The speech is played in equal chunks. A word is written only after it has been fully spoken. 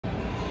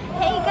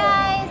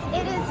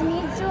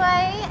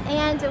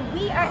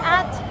we are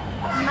at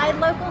my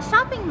local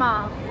shopping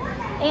mall,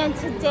 and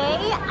today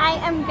I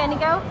am gonna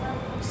go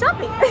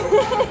shopping.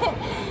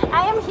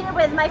 I am here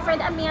with my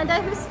friend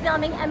Amanda, who's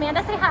filming.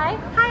 Amanda, say hi.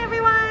 Hi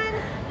everyone.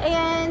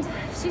 And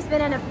she's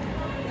been in a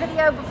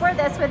video before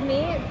this with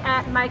me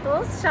at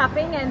Michael's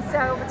shopping, and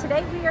so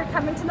today we are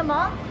coming to the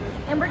mall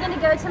and we're gonna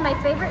go to my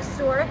favorite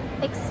store,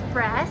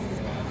 Express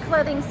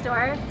clothing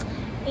store,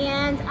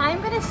 and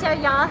I'm gonna show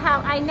y'all how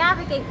I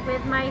navigate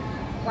with my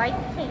white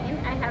cane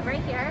I have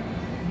right here,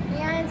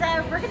 and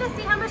we're gonna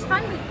see how much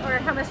fun or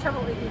how much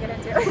trouble we can get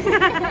into.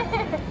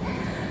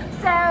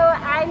 So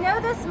I know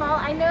this mall,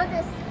 I know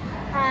this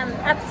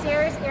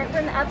upstairs,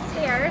 from the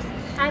upstairs.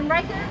 I'm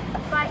right here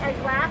by a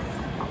glass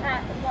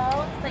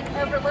wall, like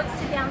overlooks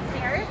to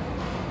downstairs.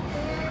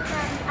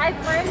 And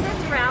I've learned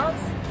this route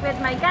with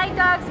my guide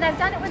dogs, and I've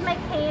done it with my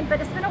cane, but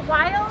it's been a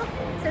while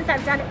since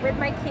I've done it with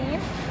my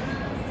cane.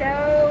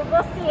 So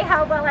we'll see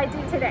how well I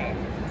do today.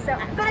 So,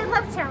 but I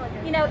love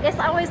challenges. You know, it's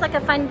always like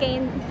a fun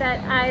game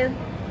that I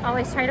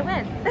always try to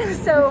win.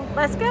 So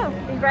let's go.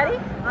 You ready?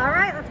 All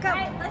right, let's go. All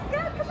right, let's go.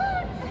 Come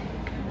on.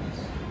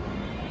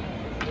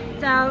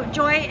 So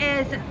Joy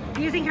is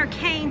using her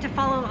cane to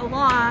follow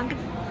along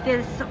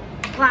this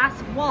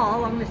glass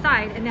wall on the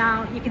side, and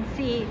now you can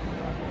see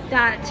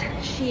that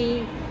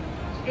she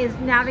is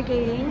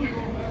navigating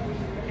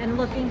and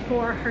looking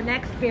for her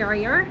next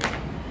barrier.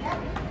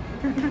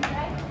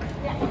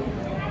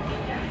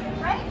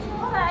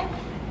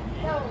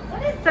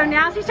 So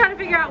now she's trying to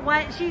figure out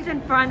what she's in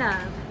front of.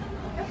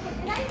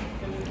 Okay,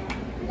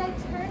 did I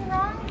turn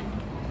wrong?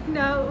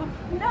 No.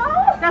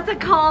 No? That's a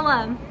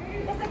column.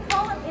 It's a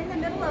column in the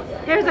middle of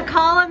it. There's a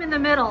column in the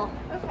middle.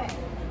 Okay.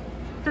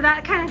 So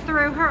that kind of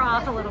threw her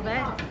off a little bit.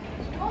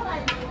 Hold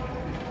on.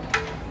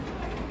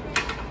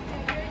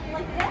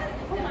 Like this?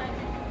 Hold on.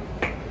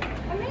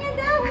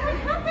 Amanda, what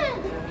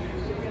happened?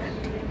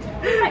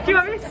 Do you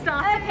want me to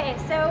stop? Okay,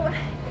 so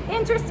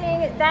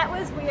interesting. That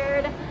was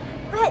weird.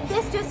 But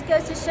this just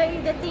goes to show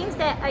you the things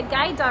that a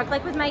guide dog,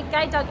 like with my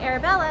guide dog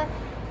Arabella,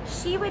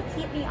 she would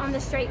keep me on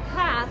the straight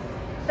path.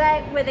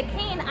 But with a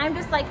cane, I'm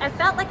just like, I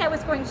felt like I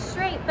was going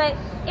straight. But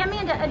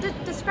Amanda,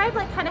 describe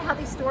like kind of how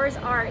these stores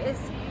are. Is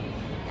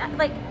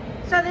like,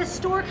 so this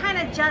store kind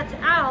of juts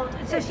out.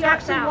 So she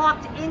actually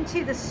walked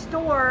into the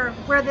store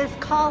where this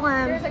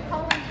column. There's a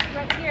column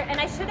right here,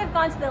 and I should have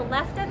gone to the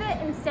left of it.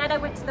 Instead, I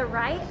went to the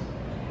right.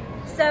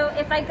 So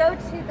if I go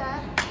to the,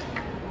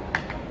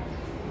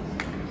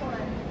 hold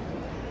on.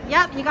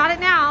 Yep, you got it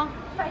now.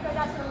 If I go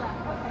down to the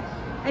left, okay.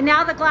 And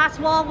now the glass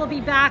wall will be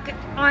back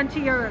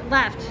onto your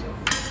left.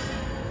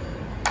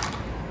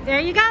 There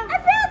you go. I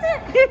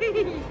found it!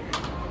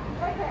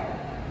 Okay.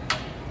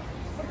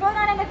 We're going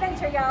on an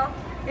adventure, y'all.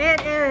 It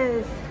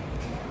is.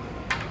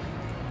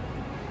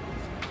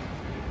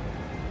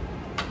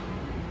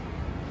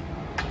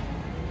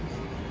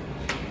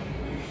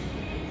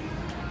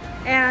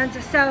 And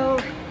so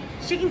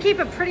she can keep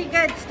a pretty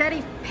good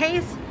steady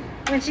pace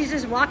when she's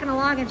just walking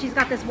along, and she's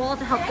got this wall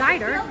to help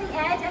guide her. I feel the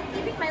edge. I'm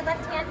keeping my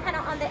left hand kind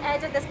of on the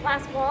edge of this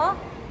glass wall.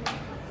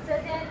 So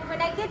then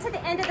when I get to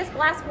the end of this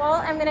glass wall,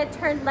 I'm going to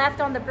turn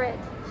left on the bridge.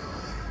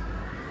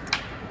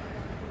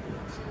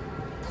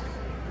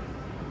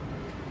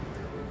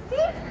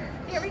 See?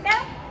 Here we go.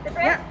 The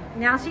bridge. Yep.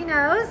 Now she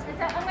knows. And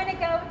so I'm going to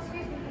go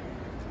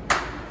to,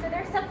 so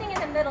there's something in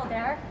the middle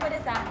there. What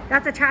is that?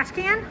 That's a trash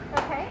can.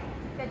 Okay.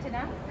 Good to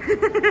know.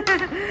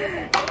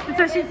 Okay, And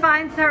so she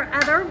finds her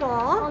other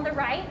wall on the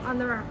right. on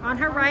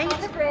her right.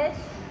 On the bridge.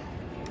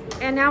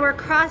 And now we're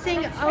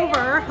crossing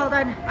over. Hold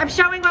on. I'm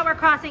showing what we're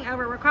crossing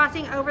over. We're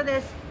crossing over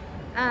this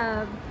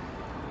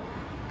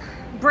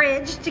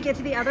bridge to get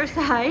to the other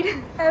side.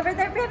 Over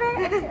the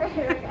river.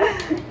 Here we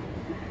go.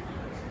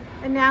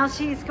 And now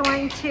she's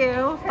going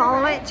to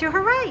follow it to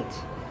her right.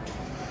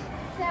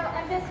 So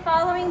I'm just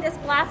following this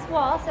glass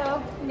wall.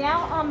 So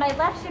now on my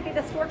left should be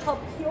the store called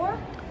Pure.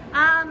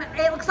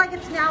 It looks like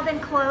it's now been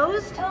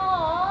closed.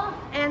 Aww.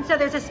 And so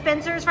there's a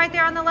Spencer's right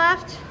there on the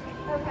left.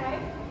 Okay.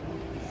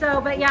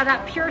 So, but yeah,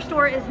 that Pure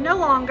store is no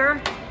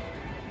longer.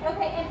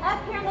 Okay, and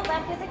up here on the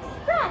left is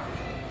Express.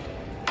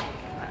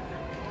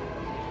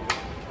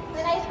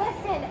 When I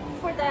listen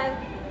for the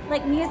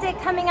like music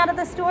coming out of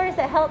the stores,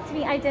 that helps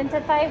me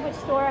identify which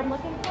store I'm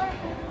looking for.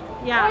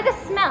 Yeah. Or the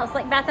smells,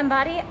 like Bath and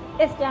Body,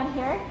 it's down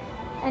here,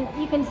 and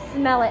you can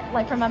smell it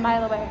like from a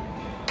mile away.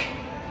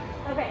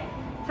 Okay.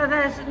 So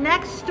this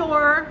next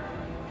store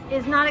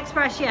is not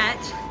Express yet.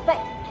 But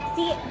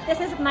see, this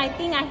is my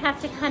thing. I have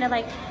to kind of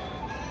like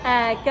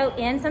go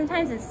in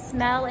sometimes and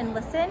smell and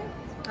listen.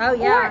 Oh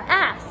yeah. Or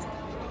ask.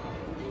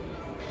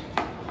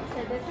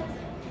 So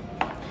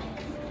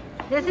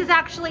this is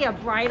actually a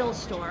bridal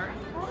store.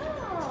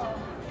 Oh,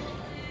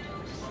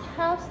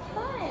 how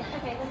fun.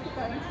 Okay, let's keep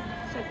going.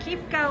 So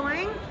keep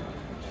going.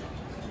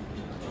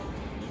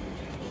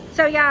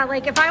 So yeah,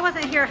 like if I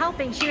wasn't here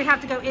helping, she would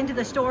have to go into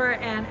the store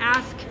and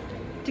ask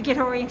to get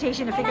her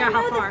orientation to figure out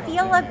how far. I know the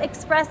feel of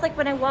Express, like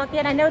when I walk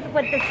in, I know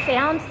what the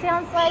sound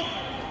sounds like.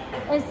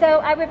 And so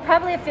I would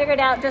probably have figured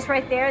out just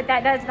right there,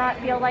 that does not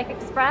feel like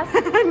Express.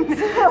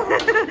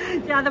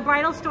 Yeah, the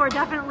bridal store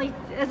definitely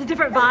is a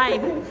different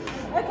vibe.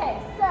 Okay,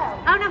 so.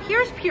 Oh no,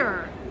 here's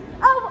Pure.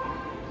 Oh,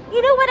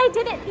 you know what I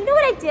didn't, you know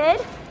what I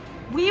did?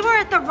 We were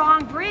at the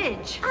wrong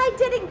bridge. I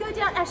didn't go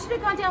down, I should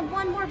have gone down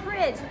one more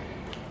bridge.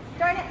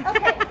 Darn it,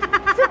 okay,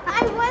 so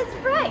I was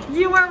right.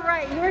 You were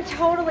right, you were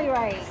totally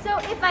right. So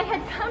if I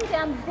had come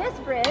down this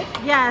bridge.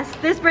 Yes,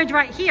 this bridge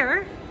right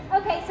here.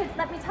 Okay, so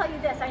let me tell you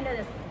this, I know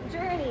this.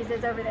 Journeys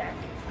is over there.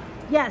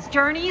 Yes,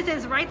 Journeys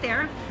is right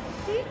there.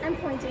 See, I'm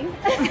pointing.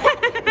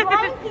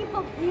 Blind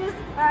people use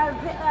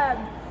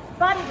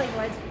body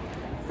language.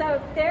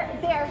 So there,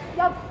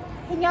 y'all,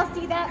 can y'all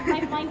see that?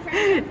 My blind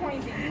friend is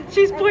pointing.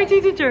 She's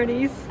pointing to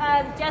Journeys.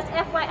 Just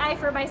FYI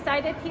for my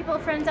sighted people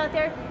friends out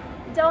there,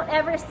 don't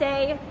ever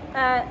say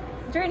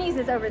Journeys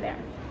is over there.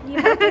 You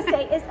have to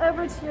say it's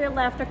over to your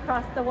left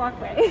across the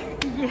walkway.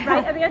 Yeah.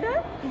 Right,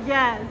 Amanda?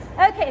 Yes.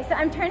 Okay, so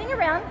I'm turning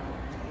around,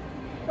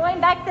 going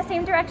back the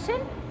same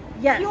direction.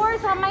 Yes.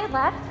 Yours on my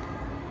left.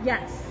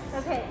 Yes.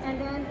 Okay, and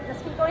then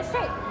let's keep going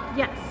straight.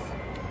 Yes.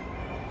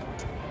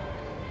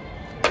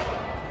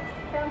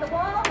 Found the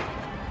wall.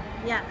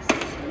 Yes.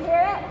 You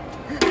hear it?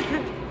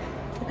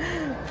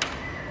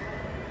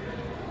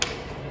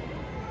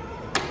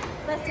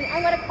 Let's see,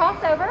 I'm gonna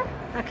cross over.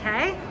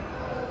 Okay.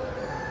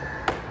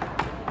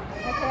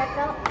 Okay, I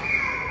felt,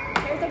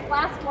 there's a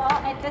glass wall,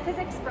 and this is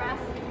Express.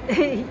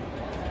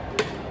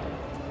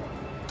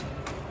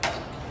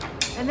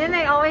 And then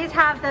they always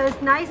have those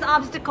nice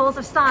obstacles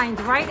of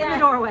signs right in the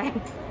doorway.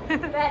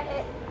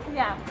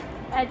 Yeah,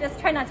 I just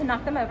try not to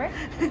knock them over.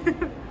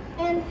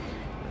 And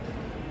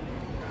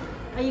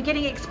are you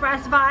getting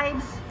Express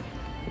vibes?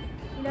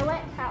 you know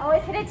what? I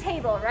always hit a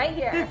table right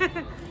here.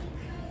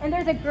 And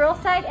there's a girl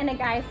side and a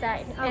guy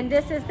side. Oh. And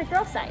this is the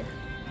girl side,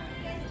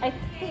 I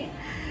think.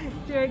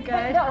 You're good.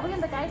 But no, are we on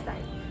the guy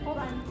side? Hold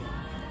on.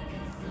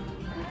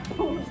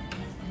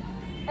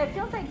 It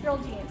feels like girl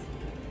jeans.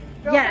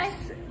 Girl yes,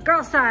 side?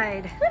 Girl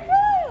side.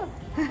 Woohoo!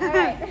 All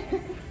right.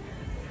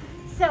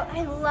 So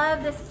I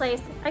love this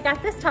place. I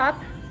got this top.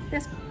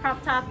 This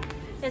crop top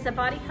is a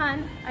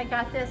bodycon. I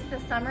got this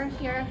summer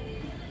here.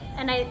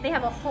 And they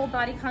have a whole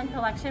bodycon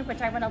collection,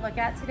 which I want to look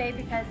at today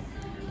because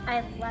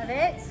I love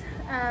it.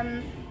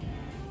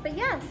 But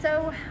yeah,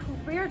 so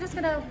we are just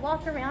gonna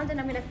walk around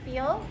and I'm gonna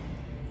feel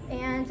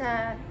and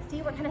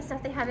see what kind of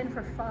stuff they have in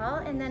for fall.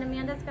 And then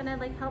Amanda's gonna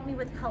like help me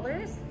with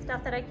colors,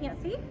 stuff that I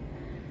can't see.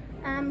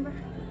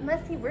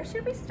 Let's see, where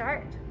should we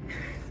start?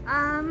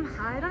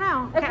 I don't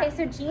know. Okay,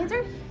 so jeans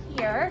are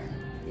here.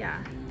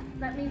 Yeah.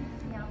 Let me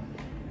feel.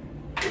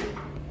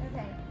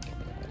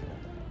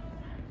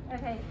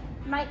 Okay.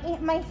 My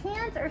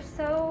hands are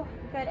so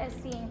good at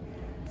seeing.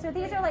 So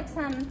these are like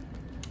some,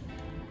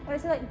 what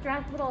is it, like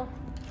draft little,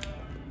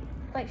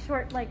 like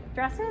short like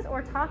dresses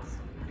or tops?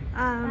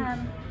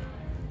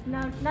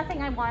 No,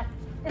 nothing I want.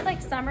 It's like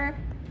summer,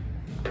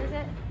 is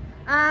it?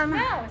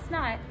 No, it's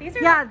not. These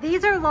are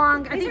these are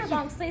long. These are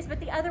long sleeves, but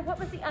the other, what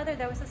was the other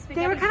though? It was a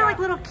spaghetti. They were kind of top. like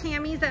little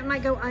camis that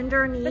might go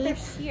underneath. But they're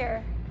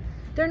sheer.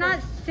 They're not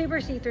super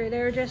see-through.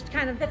 They're just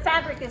kind of. The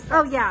fabric is.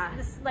 Oh yeah.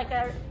 This like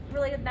a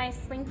really nice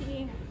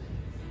slinky.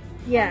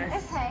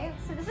 Yes. Okay,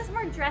 so this is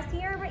more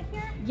dressier right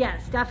here.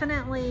 Yes,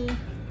 definitely.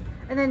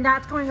 And then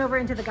that's going over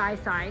into the guy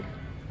side.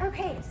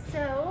 Okay,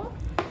 so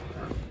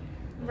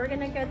we're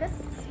gonna go this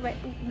way.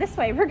 This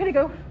way. We're gonna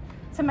go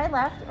to my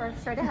left or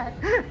straight ahead.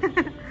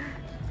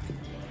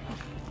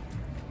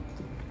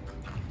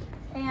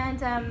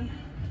 And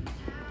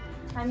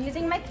I'm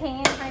using my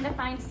cane, trying to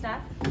find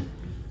stuff.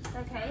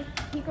 Okay,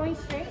 keep going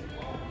straight.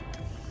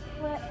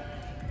 What?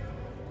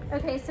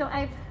 Okay, so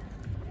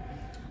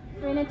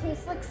we're gonna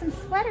taste like some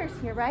sweaters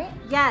here, right?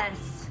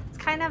 Yes, it's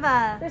kind of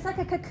a. There's like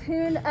a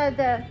cocoon of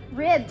the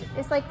ribbed.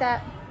 It's like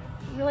that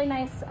really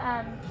nice.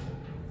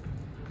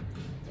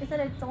 Is it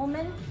a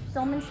Dolman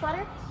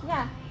sweater?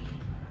 Yeah.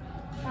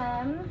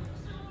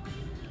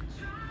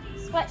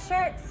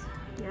 Sweatshirts.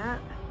 Yeah.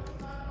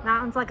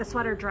 That one's like a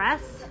sweater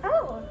dress.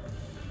 Oh,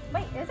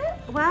 wait, is it?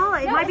 Well,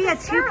 it might be a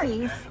skirt.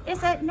 two-piece.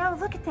 Is it? No,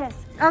 look at this.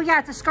 Oh yeah,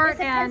 it's a skirt It's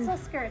a and.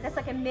 pencil skirt. That's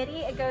like a midi.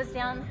 It goes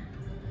down.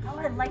 Oh,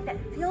 I like that.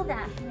 Feel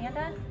that,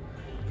 Amanda.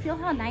 Feel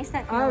how nice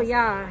that feels. Oh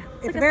yeah,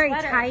 it's like a very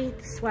sweater.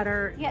 tight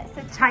sweater. Yeah, it's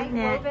a tight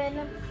knit.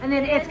 woven. And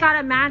then it's got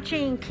a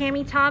matching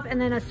cami top and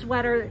then a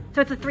sweater,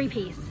 so it's a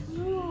three-piece.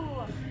 Ooh,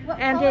 what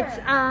And color?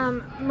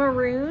 it's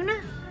maroon.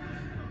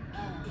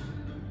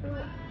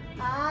 Ooh,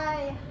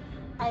 I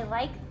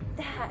like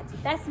that.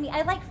 That's me.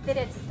 I like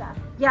fitted stuff.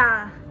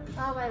 Yeah,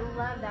 Oh, I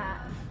love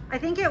that. I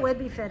think it would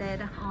be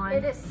fitted on.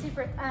 It is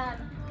super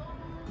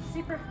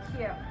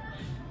cute.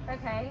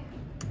 Okay.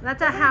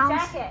 That's a It's a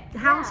jacket.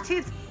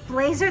 houndstooth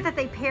blazer that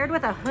they paired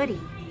with a hoodie.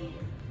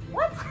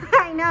 What?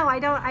 I know. I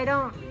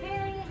don't.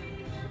 Very.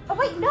 Oh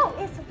wait, no,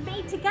 it's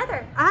made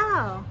together.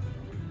 Oh.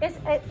 It's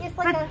like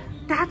But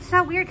that's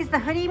so weird because the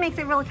hoodie makes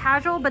it real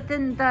casual, but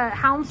then the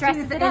houndstooth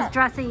Dresses it is up.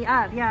 dressy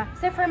up. Yeah.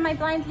 So for my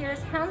blind viewers,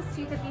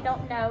 houndstooth, if you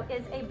don't know,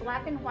 is a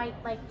black and white,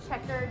 like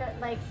checkered,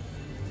 like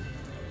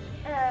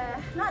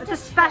not It's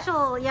just a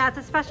special. Yeah, it's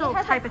a special It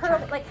has type a of curl,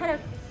 check. like kind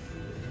of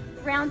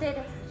rounded,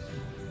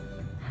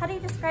 how do you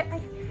describe,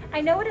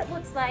 I know what it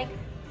looks like,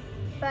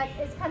 but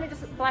it's kind of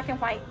just black and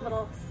white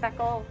little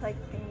speckle like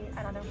thingy.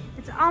 I don't know.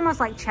 It's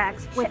almost like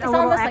checks with It's a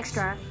little almost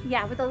extra. Like,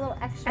 yeah, with a little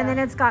extra. And then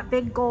it's got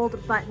big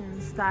gold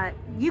buttons that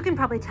you can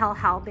probably tell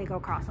how big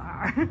across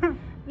are.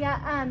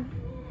 Yeah,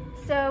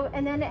 so,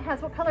 and then it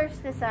has, what color is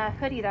this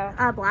hoodie though?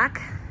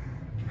 Black.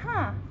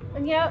 Huh.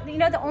 And you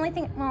know the only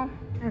thing, well.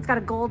 And it's got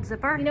a gold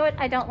zipper. You know what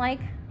I don't like?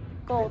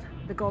 Gold.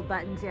 The gold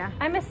buttons, yeah.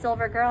 I'm a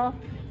silver girl,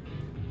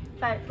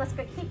 but let's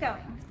go, keep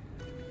going.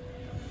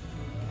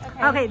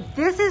 Okay,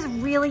 this is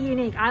really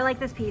unique. I like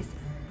this piece.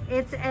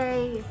 It's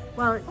a,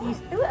 well,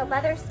 ooh, a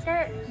leather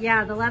skirt.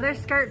 Yeah, the leather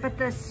skirt, but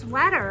the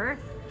sweater,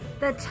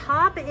 the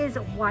top is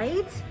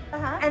white,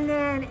 and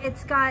then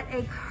it's got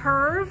a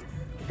curve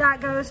that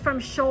goes from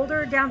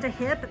shoulder down to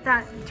hip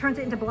that turns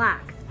it into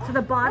black. So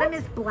the bottom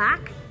is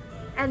black,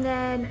 and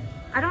then,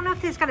 I don't know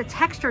if it's got a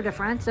texture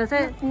difference, does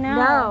it?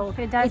 No,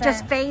 it doesn't. It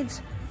just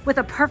fades with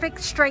a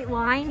perfect straight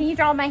line. Can you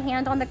draw my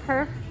hand on the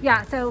curve?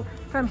 Yeah, so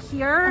from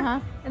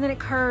here, and then it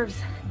curves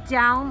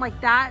down like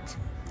that.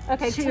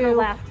 Okay, to the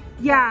left.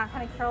 Yeah,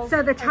 kind of curls.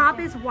 So the top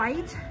is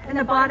white and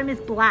the bottom is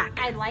black.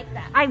 I like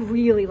that. I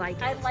really like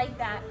it. I like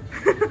that.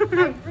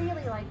 I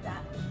really like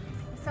that.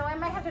 So I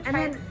might have to try.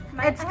 And then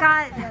it's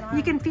got,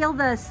 you can feel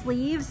the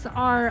sleeves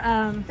are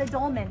the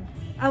dolman.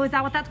 Oh, is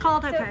that what that's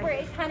called? Okay. So where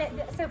it kind of,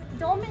 so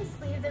dolman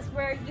sleeves is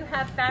where you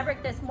have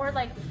fabric that's more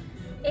like,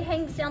 it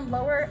hangs down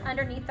lower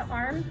underneath the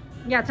arm.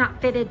 Yeah, it's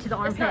not fitted to the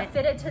armpit. It's not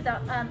fitted to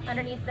the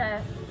underneath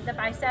the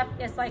bicep.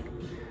 It's like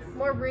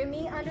more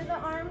roomy under the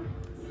arm.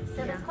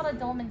 So that's called a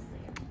dolman sleeve.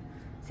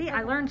 See,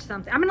 I learned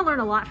something. I'm gonna learn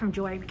a lot from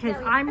Joy because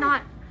I'm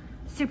not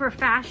super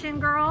fashion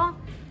girl.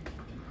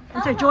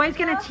 And so Joy's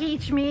gonna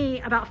teach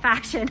me about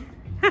fashion.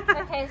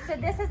 Okay, so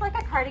this is like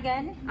a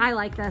cardigan. I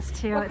like this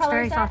too. What it's color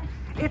very is that? soft.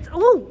 It's,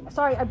 oh,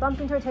 sorry, I bumped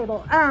into a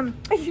table.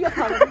 You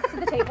apologize to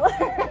the table.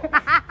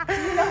 Do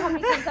you know how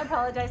many times I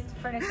apologized to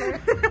furniture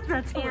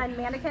and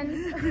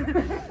mannequins?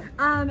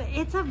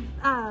 It's a,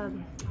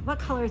 what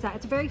color is that?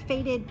 It's a very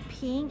faded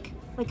pink,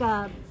 like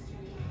a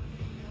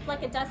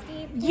dusty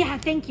pink? Yeah,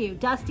 thank you,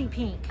 dusty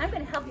pink. I'm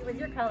gonna help you with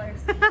your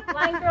colors.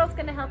 Blind Girl's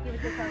gonna help you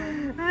with your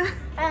colors.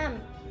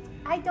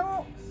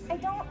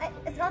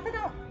 It's not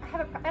that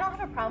I don't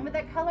have a problem with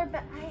that color,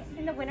 but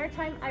in the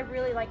wintertime, I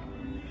really like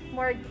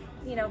more,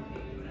 you know,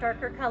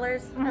 darker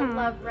colors. I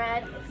love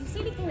red. If you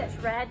see anything that's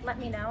red, let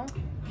me know.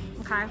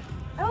 Okay.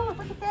 Oh,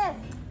 look at this.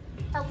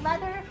 A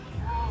leather.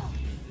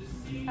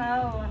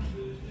 Oh.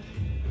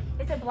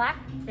 Is it black?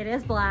 It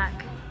is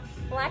black.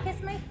 Black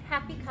is my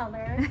happy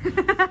color.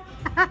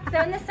 So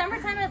in the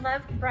summertime, I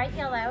love bright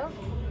yellow.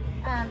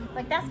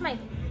 Like that's my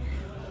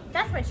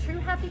true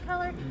happy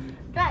color.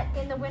 But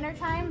in the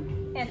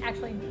wintertime, and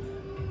actually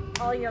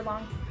all year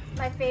long,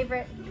 my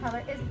favorite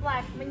color is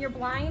black. When you're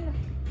blind,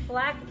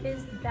 black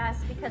is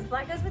best because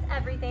black goes with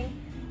everything.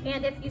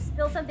 And if you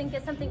spill something,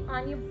 get something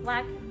on you,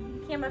 black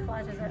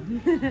camouflages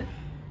it.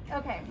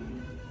 Okay.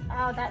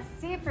 Oh, that's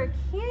super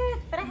cute.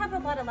 But I have a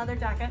lot of leather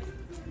jackets.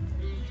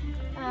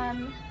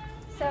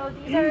 So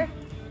these are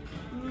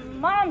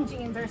mom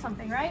jeans or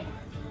something, right?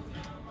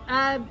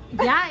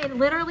 Yeah, it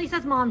literally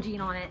says mom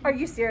jean on it. Are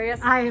you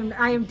serious? I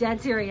am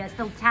dead serious.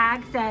 The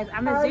tag says,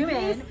 I'm gonna zoom in.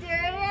 Are you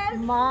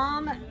serious?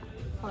 Mom,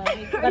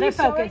 let it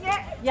focus.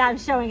 Yeah, I'm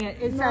showing it.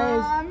 It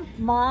says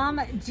mom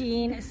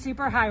jean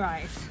super high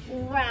rise.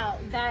 Wow,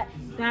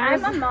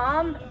 I'm a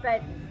mom,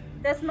 but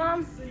this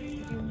mom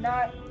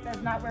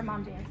does not wear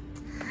mom jeans.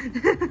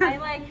 I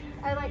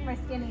like my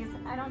skinnies.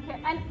 I don't care.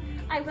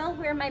 I will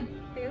wear my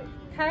boot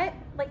cut,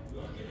 like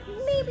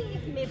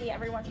maybe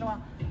every once in a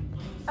while.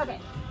 Okay.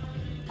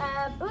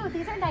 Ooh,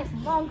 these are nice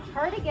long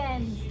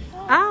cardigans.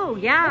 Oh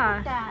yeah. Look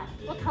at that.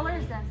 What color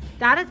is this?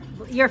 That is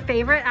your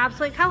favorite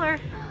absolute color.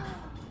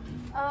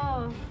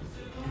 Oh.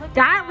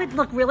 That would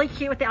look really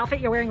cute with the outfit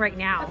you're wearing right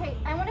now. Okay,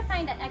 I want to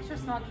find an extra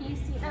small. Can you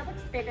see? That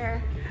looks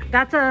bigger.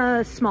 That's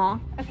a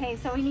small. Okay,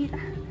 so we need,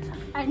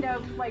 I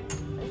know, like,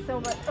 so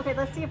much. Okay,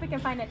 let's see if we can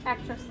find an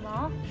extra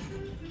small.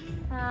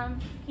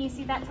 Can you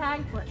see that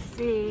tag? Let's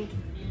see.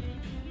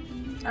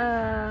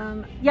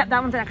 Yep,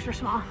 that one's an extra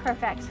small.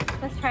 Perfect.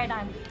 Let's try it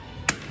on.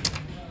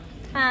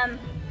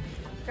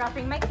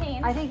 Dropping my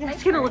cane. I think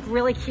that's gonna look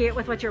really cute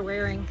with what you're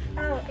wearing.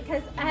 Oh,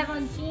 because I have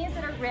on jeans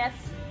that are ripped,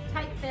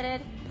 tight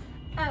fitted.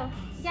 Oh,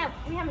 yeah,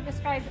 we haven't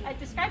described, I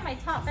described my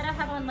top, but I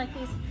have on like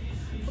these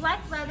black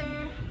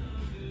leather,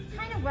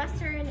 kind of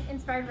Western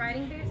inspired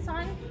riding boots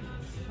on.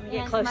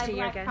 Get close my to you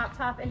black again. crop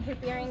top and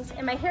hoop earrings,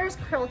 and my hair is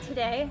curled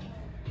today.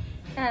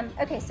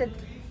 Okay, so,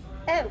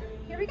 oh,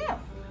 here we go.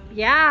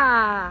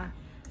 Yeah,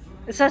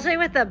 especially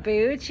with the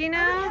boots, you know?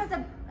 Oh, it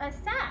has a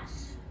sash.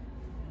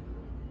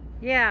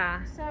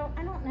 Yeah. So,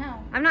 I don't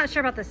know. I'm not sure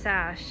about the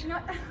sash. You know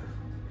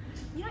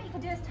what you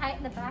could do is tie it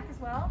in the back as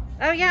well.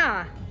 Oh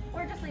yeah.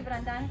 Or just leave it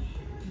undone.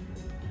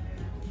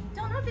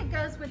 Don't know if it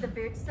goes with the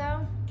boots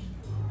though.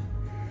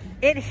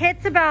 It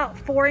hits about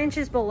 4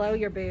 inches below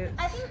your boots.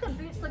 I think the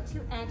boots look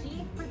too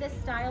edgy for this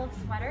style of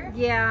sweater.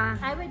 Yeah.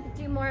 I would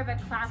do more of a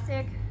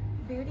classic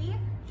booty.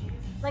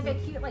 like a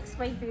cute like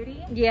suede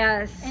booty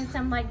Yes. and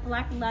some like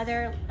black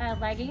leather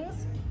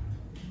leggings.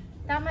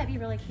 That might be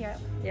really cute.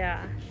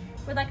 Yeah.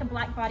 With like a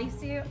black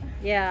bodysuit.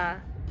 Yeah.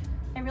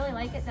 I really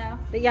like it though.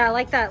 But yeah, I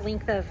like that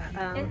length of.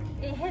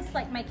 It hits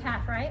like my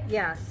calf, right?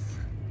 Yes.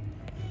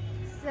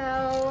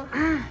 So.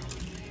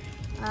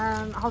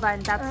 Hold on,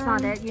 that's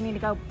not it. You need to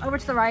go over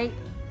to the right.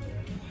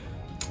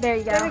 There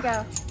you go. There we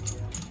go.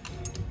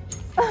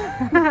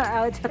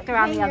 Oh, it took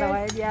around the other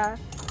way. Yeah.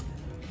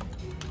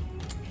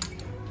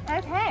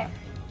 Okay.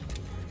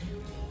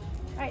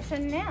 All right, so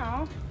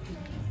now.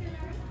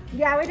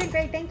 Yeah, we did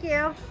great. Thank you.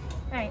 All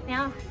right,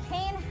 now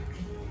Kane.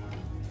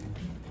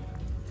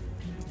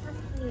 Let's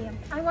see.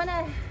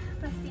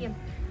 Let's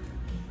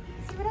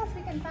see what else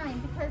we can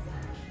find because.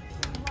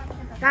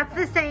 That's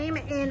the same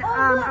in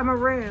look. a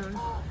maroon.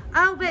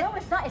 Oh, but. No,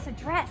 it's not. It's a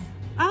dress.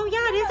 Oh, yeah,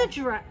 it is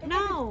a dress.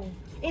 No,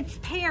 it's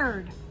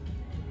paired.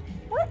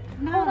 What?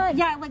 No. Hold on.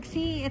 Yeah, like,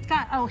 see, it's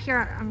got, oh,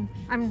 here,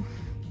 I'm.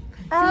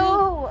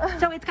 Oh.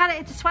 So it's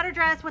a sweater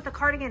dress with the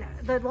cardigan,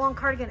 the long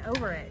cardigan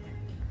over it.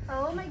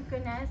 Oh my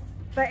goodness.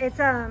 But it's,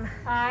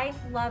 I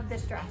love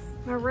this dress.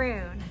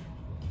 maroon.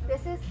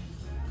 This is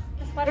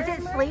the sweater. Is it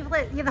maroon?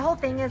 sleeveless? Yeah, the whole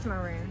thing is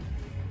maroon.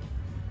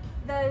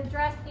 The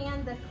dress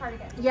and the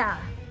cardigan. Yeah.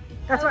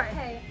 That's what.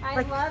 Okay, I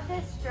like- love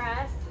this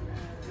dress.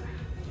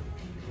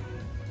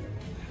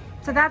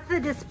 So that's the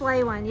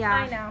display one, yeah.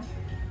 I know.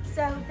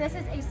 So this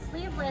is a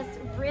sleeveless,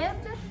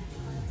 ribbed,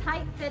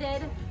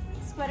 tight-fitted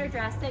sweater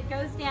dress that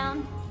goes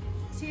down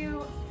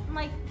to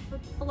like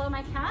below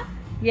my calf.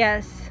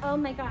 Yes. Oh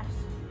my gosh,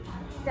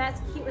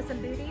 that's cute with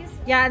some booties.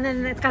 Yeah, and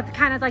then it's got the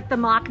kind of like the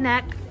mock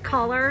neck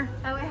collar.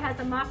 Oh, it has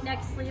a mock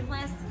neck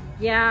sleeveless.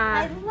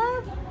 Yeah.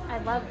 I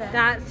love this.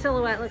 That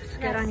silhouette looks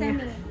good That's on so you.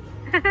 neat.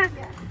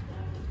 Yeah.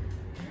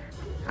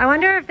 I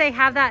wonder if they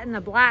have that in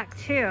the black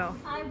too.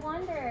 I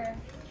wonder.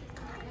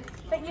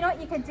 But you know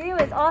what you could do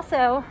is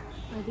also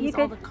you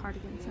could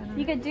cardigans.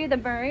 you could do the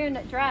maroon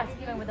dress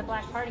even with the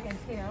black cardigan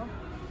too.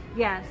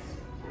 Yes.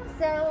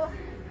 So,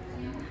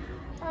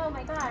 oh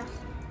my gosh,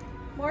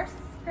 more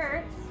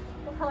skirts.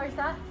 What color is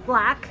that?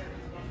 Black.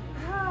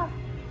 Oh,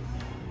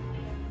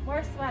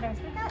 more sweaters.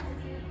 We got.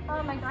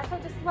 Oh my gosh, I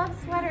just love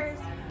sweaters.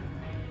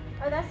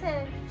 Oh, that's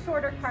a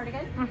shorter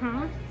cardigan. Mm-hmm.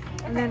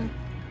 Okay. And then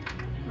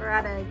we're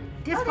at a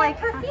Oh, display. they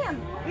have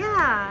perfume.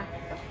 Yeah.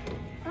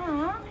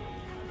 Aw.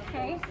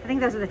 Okay. I think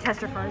those are the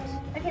tester cards.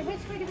 Okay, which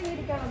way do we need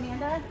to go,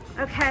 Amanda?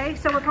 Okay,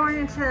 so we're going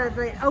into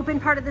the open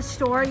part of the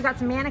store. You got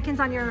some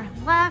mannequins on your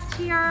left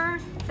here.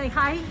 Say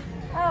hi.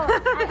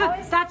 Oh, I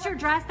always. That's your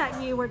dress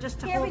that you were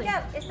just Here holding. we go.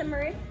 It's the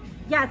maroon.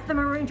 Yeah, it's the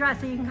maroon dress,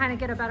 so you can kind of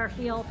get a better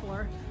feel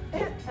for.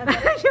 A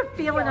better You're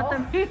feeling feel. of the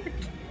mannequin.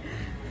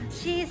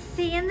 She's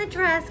seeing the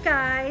dress,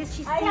 guys.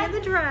 She's seeing the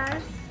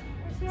dress.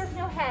 She has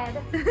no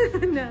head.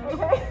 No.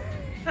 Okay.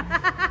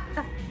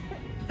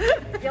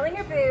 Feeling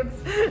her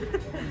boobs.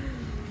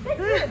 Good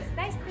boobs.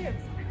 Nice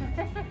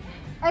boobs.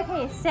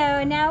 Okay,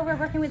 so now we're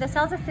working with a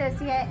sales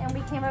associate and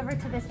we came over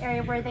to this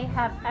area where they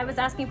have, I was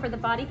asking for the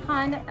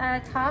bodycon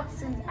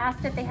tops and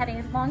asked if they had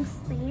any long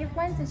sleeve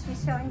ones and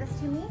she's showing this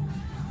to me.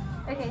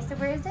 Okay, so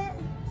where is it?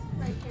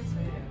 Right here,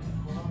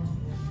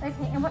 sweetie.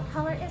 Okay, and what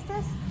color is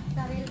this?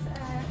 That is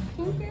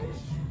pinkish.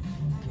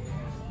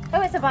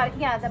 Oh, it's a body,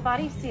 yeah, the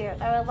bodysuit.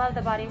 Oh, I love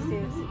the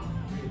bodysuits.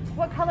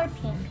 What color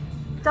pink?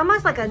 It's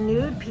almost like a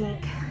nude pink.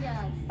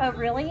 Yes. Oh,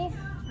 really?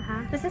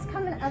 Uh-huh. Does this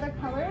come in other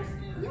colors?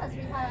 Yes,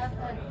 we have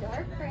a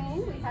dark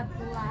green, we have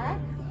black,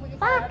 we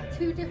Black. have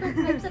two different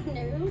types of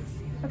nudes,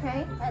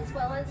 Okay. as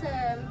well as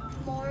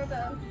more of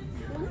a,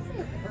 I want to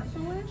say a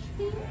purplish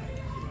pink.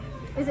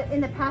 Is it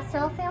in the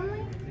pastel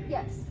family?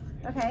 Yes.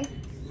 Okay.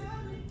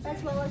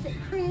 As well as a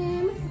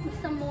cream,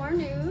 with some more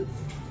nudes,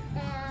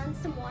 and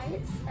some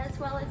whites, as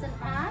well as an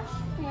ash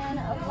and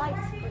a light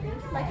green,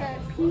 like a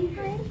pea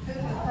green,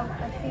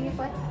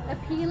 a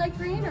pea-like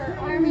green or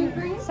army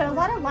green. So a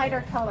lot of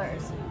lighter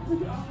colors.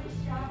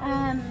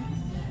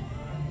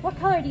 What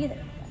color do you?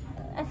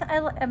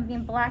 I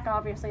mean, black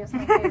obviously is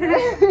my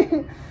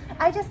favorite.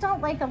 I just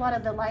don't like a lot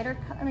of the lighter.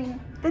 I mean,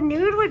 The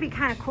nude would be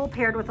kind of cool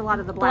paired with a lot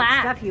of the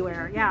black stuff you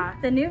wear. Yeah.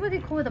 the nude would be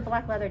cool with a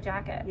black leather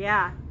jacket.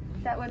 Yeah.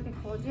 That would be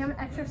cool. Do you have an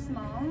extra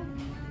small?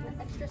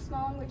 Extra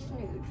small and which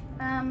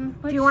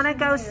nude? Do you want to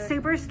go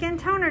super skin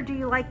tone, or do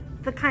you like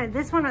the kind of,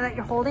 this one that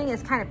you're holding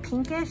is kind of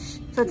pinkish,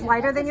 so it's Yeah,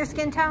 lighter that's than a your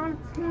skin tone?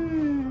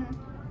 Hmm.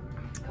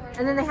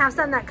 And then they have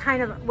some that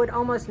kind of would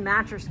almost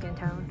match your skin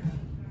tone,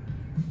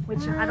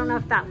 which I don't know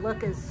if that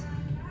look is.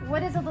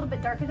 What is a little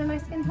bit darker than my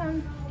skin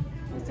tone?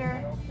 Is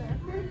there?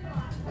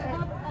 I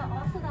have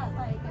also that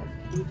like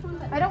a peach one,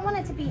 but I don't want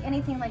it to be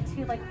anything like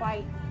too like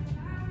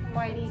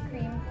whitey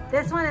cream.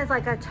 This one is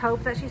like a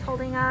taupe that she's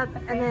holding up,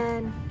 and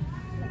then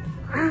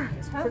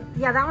Taupe?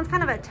 yeah, that one's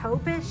kind of a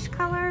taupe-ish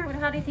color.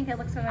 How do you think it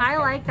looks on my I skin?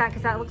 like that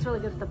because that looks really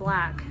good with the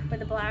black. with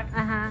the black.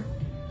 Uh-huh.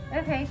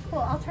 Okay, cool.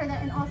 I'll try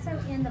that, and also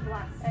in the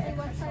black. Hey,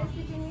 what size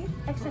did you need?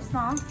 Extra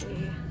small.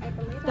 I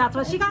believe That's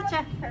what she got you.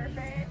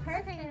 Perfect.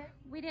 Perfect.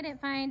 We didn't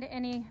find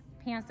any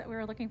pants that we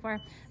were looking for.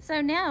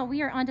 So now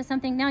we are onto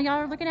something. Now y'all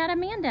are looking at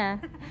Amanda.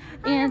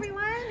 Hi, And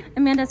everyone.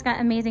 Amanda's got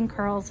amazing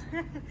curls.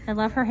 I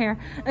love her hair.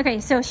 Okay,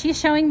 so she's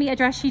showing me a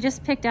dress she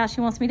just picked out.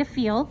 She wants me to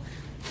feel.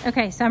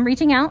 Okay, so I'm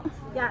reaching out.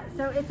 Yeah,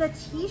 so it's a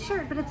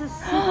t-shirt, but it's a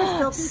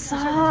super silky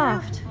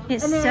Soft. t-shirt.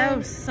 It's And so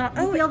then soft.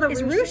 you Oh, feel the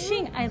it's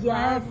ruching? ruching. I Yes.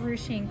 love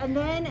ruching. And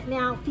then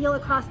now feel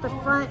across the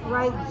front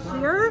right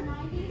here.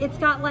 It's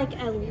got like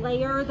a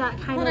layer that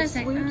kind Hold on of a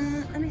sec. swoops.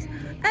 Let me.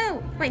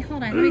 Oh, wait,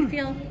 hold on. Let me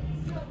feel.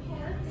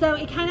 So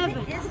it kind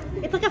of,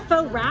 it's like a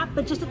faux wrap,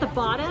 but just at the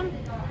bottom.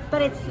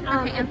 But it's Okay,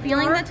 I'm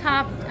feeling dark. the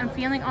top. I'm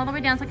feeling all the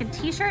way down. It's like a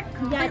t-shirt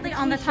completely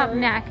on the top t-shirt.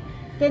 neck.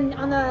 Then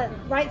on the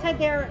right side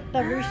there,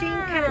 the ruching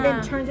kind of Ah.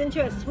 then turns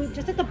into a swoop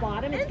just at the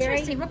bottom. It's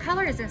Interesting. very, What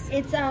color is this?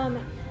 it's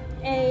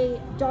a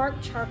dark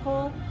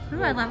charcoal.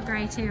 Ooh, I love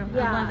gray too. I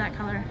Yeah. love that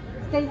color.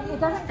 It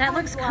doesn't That come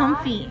looks black,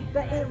 comfy.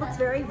 But it looks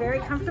very, very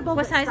comfortable.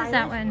 What but size is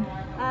that stylish.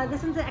 one?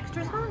 This one's an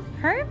extra small.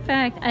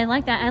 Perfect. I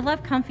like that. I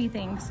love comfy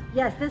things.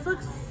 Yes, this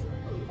looks,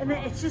 and then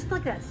it's just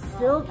like that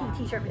silky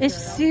t-shirt material. It's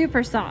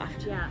super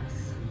soft. Yes.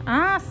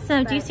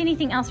 Awesome. Do you see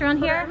anything else around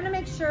I'm here? gonna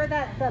make sure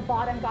that the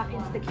bottom got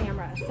into the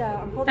camera. So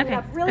I'm holding Okay, it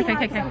up really okay,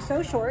 high okay, because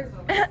I'm so short.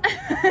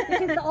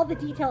 Because all the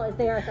detail is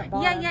there at the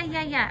bottom.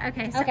 Yeah.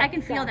 Okay, so Okay, I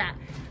can feel so- that.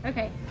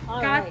 Okay, All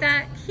got right.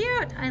 that.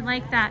 Cute. I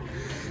like that.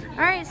 All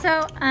right,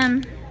 so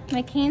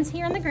my cane's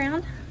here on the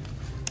ground.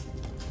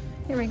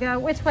 Here we go.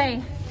 Which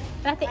way?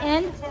 At the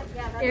end? Yeah,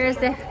 that's There's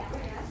the.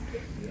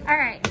 All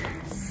right.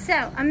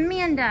 So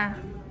Amanda,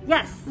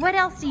 Yes. what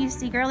else do you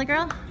see, girly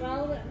girl?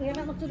 Well, we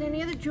haven't looked at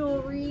any of the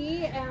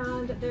jewelry,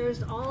 and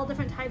there's all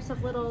different types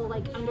of little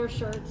like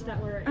undershirts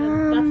that we're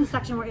in. That's the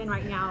section we're in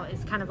right now.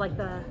 Is kind of like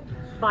the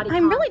body.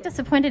 I'm con. really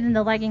disappointed in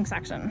the legging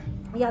section.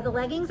 Yeah, the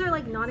leggings are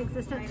like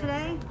non-existent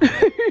today.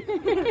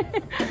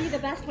 Would be the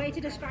best way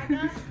to describe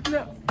that.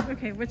 No.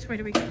 Okay, which way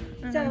do we go?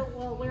 So,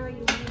 well, where are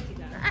you wanting to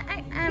go?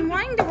 I'm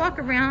wanting to walk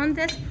around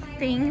this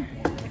thing.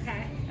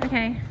 Okay.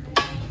 Okay.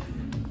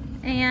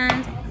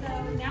 And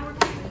So now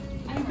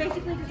I'm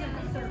basically just in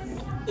a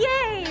circle.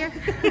 yay!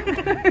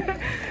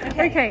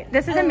 Okay,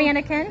 this is a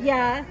mannequin.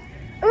 Yeah.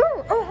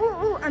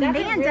 Ooh, That's a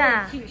really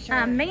Amanda. cute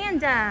shirt.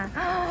 Amanda.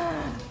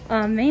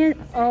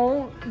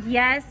 Oh,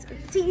 yes.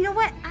 See, you know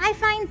what? I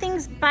find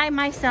things by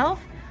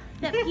myself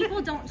that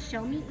people don't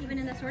show me, even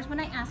in the stores. When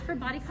I ask for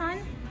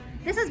bodycon,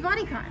 this is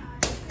bodycon.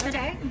 But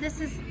Okay.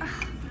 this is,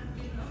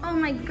 oh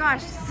my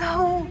gosh,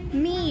 so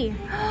me.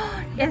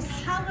 It's,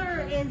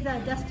 Color is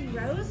Dusty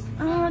Rose.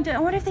 oh,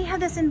 what if they have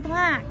this in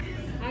black?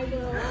 I will.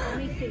 Let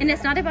me see. And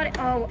it's not about it.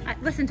 Oh,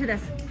 listen to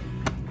this.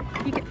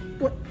 You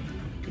can,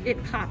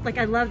 it popped. Like,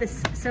 I love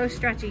this. So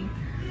stretchy.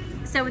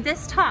 So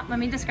this top, let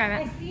me describe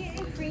I it. see it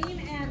in cream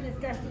and this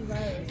Dusty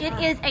Rose. It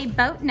is a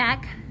boat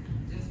neck.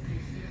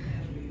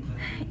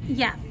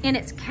 Yeah, and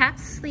it's cap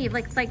sleeve,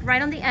 like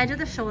right on the edge of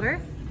the shoulder.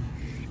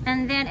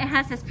 And then it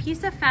has this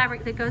piece of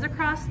fabric that goes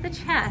across the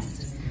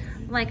chest,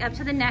 like up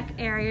to the neck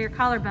area, your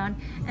collarbone.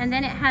 And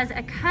then it has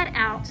a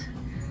cutout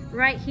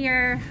right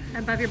here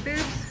above your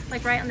boobs,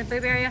 like right on the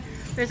boob area.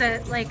 There's a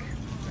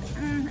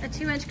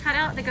 2-inch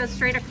cutout that goes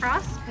straight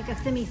across. Like a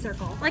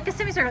semicircle. Like a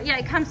semicircle. Yeah,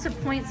 it comes to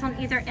points on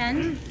either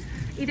end,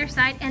 either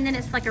side, and then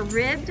it's like a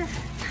ribbed,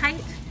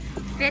 tight,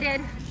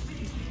 fitted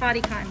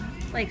bodycon.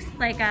 Like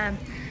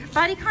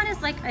bodycon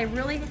is like a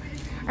really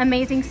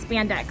amazing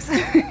spandex.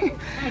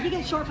 I think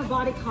it's short for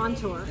body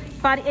contour.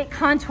 It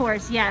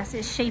contours, yes.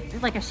 It's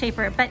shaped like a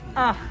shaper, but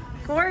oh,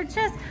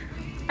 gorgeous.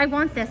 I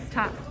want this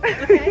top.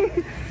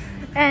 Okay.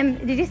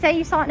 Did you say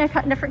you saw it in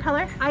a different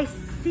color? I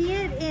see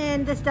it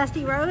in this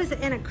Dusty Rose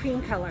and a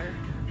cream color.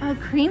 Oh,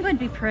 cream would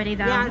be pretty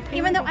though. Yeah, cream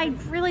even though would I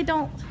really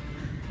don't.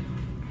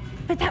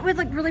 But that would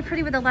look really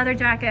pretty with a leather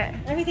jacket.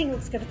 Everything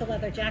looks good with the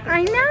leather jacket.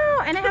 I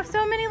know, and I have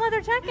so many leather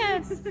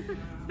jackets.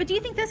 But do you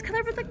think this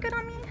color would look good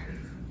on me?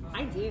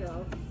 I do.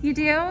 You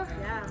do?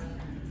 Yeah.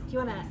 Do you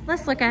want to?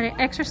 Let's look at it.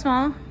 Extra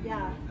small.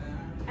 Yeah.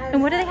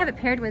 And what do they have it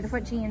paired with?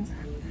 What jeans?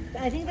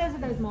 I think those are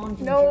those mom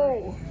jeans.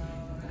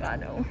 God,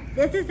 no.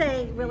 This is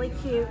a really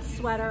cute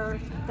sweater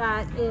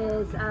that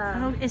is. It's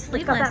It's got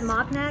sleeveless. that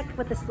mock neck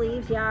with the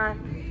sleeves. Yeah.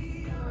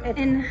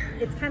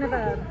 It's kind of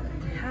a.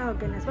 Oh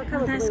goodness, what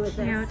color That's blue is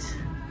cute. this?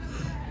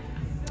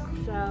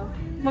 So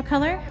What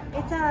color?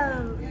 it's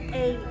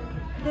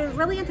they're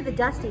really into the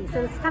dusty,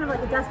 so it's kind of like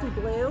a dusty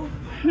blue.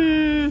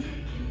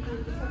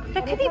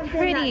 That could And be it comes in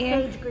pretty.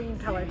 that sage green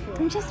color too.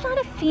 I'm just not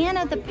a fan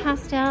of the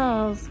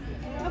pastels.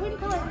 I wouldn't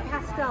call it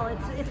pastel.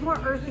 It's more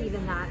earthy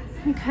than that.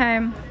 Okay.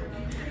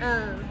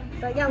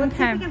 But yeah, let's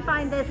see Okay. if we can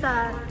find this.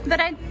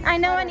 But I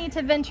know I need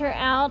to venture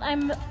out.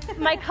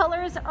 My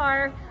colors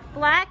are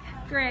black,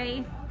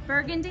 gray,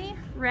 burgundy,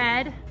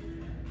 red,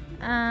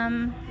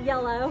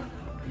 Yellow.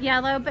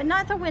 yellow, but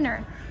not the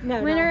winter.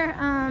 No,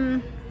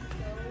 Winter,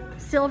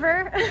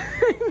 silver.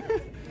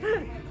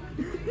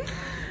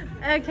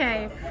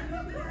 Okay.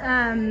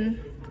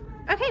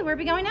 Okay, where are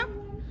we going now?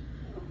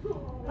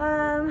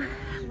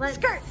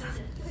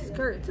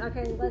 Skirts.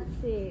 Okay, let's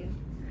see.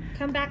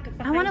 Come back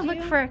behind I want to you.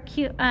 look for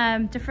cute,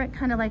 different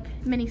kind of like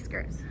mini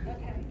skirts.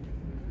 Okay.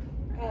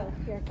 Oh,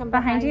 here, come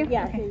Behind you?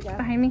 Yeah, Okay, here you go.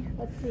 behind me.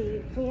 Let's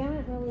see. We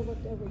haven't really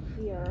looked over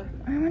here.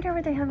 I wonder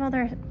where they have all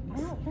their, I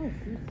don't really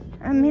see.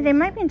 I mean, they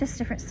might be in just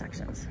different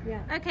sections.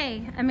 Yeah.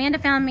 Okay, Amanda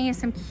found me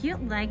some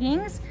cute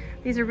leggings.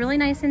 These are really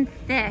nice and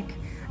thick,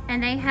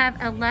 and they have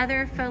a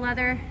faux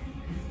leather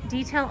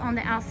detail on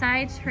the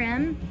outside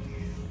trim.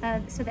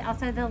 So the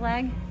outside of the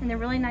leg, and they're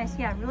really nice.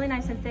 Yeah, really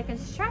nice and thick and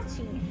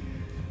stretchy.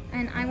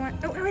 And I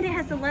want, oh, and it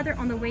has the leather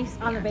on the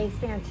waistband. On the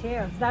waistband too.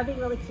 So that'd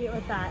be really cute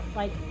with that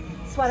like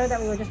sweater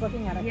that we were just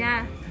looking at. I think.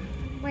 Yeah.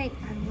 Wait,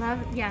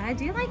 I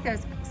do like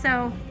those.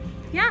 So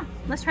yeah,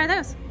 let's try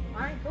those.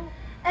 All right, cool.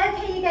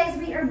 Okay, you guys,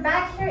 we are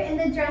back here in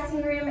the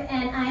dressing room,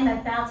 and I'm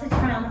about to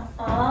try on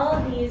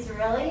all these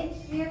really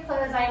cute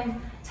clothes.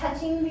 I'm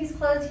touching these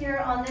clothes here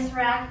on this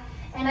rack,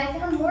 and I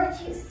found more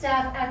cute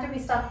stuff after we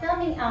stopped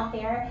filming out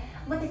there.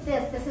 Look at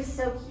this. This is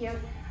so cute.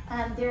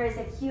 There is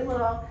a cute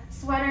little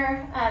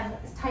sweater,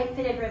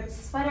 tight-fitted ribbed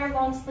sweater,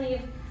 long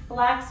sleeve,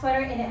 black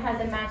sweater, and it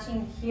has a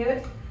matching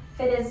cute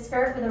fitted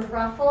skirt with a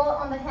ruffle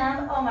on the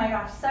hem. Oh my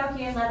gosh, so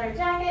cute. Leather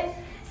jacket.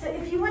 So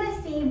if you want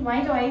to see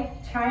my joy,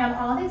 try on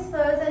all these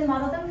clothes and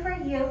model them for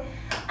you.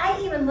 I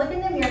even look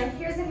in the mirror.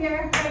 Here's a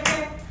mirror right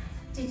here.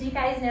 Did you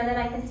guys know that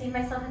I can see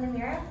myself in the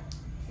mirror?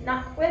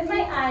 Not with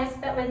my eyes,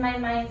 but with my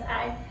mind's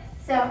eye.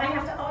 So I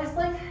have to always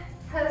look,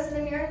 pose in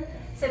the mirror.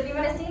 So if you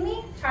want to see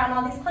me, try on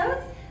all these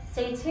clothes,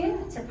 stay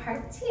tuned to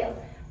part 2. All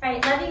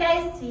right, love you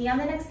guys. See you on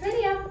the next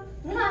video.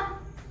 Mwah.